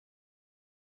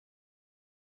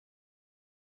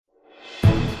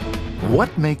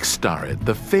What makes Starrett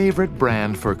the favorite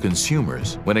brand for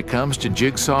consumers when it comes to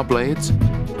jigsaw blades?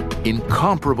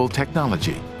 Incomparable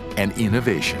technology and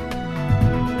innovation.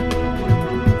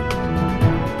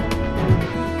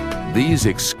 These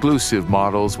exclusive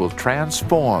models will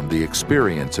transform the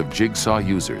experience of jigsaw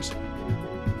users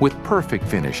with perfect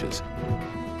finishes,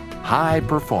 high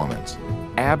performance,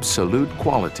 absolute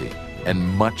quality, and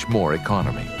much more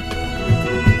economy.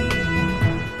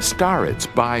 Starrett's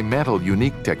bi-metal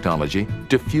unique technology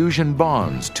diffusion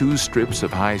bonds two strips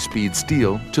of high-speed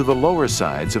steel to the lower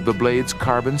sides of the blade's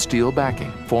carbon steel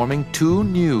backing, forming two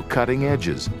new cutting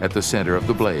edges at the center of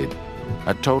the blade,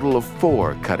 a total of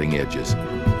 4 cutting edges.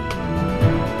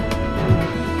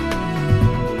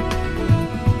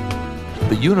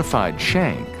 The unified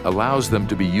Shank allows them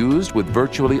to be used with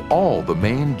virtually all the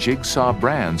main jigsaw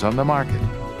brands on the market.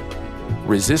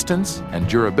 Resistance and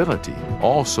durability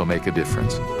also make a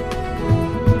difference.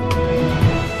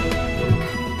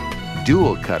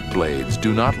 Dual-cut blades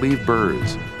do not leave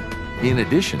burrs. In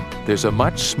addition, there's a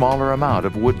much smaller amount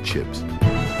of wood chips.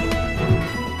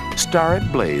 Starrett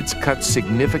blades cut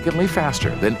significantly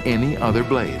faster than any other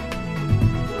blade.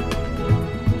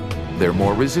 They're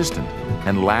more resistant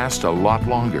and last a lot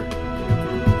longer.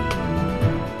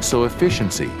 So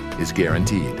efficiency is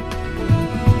guaranteed.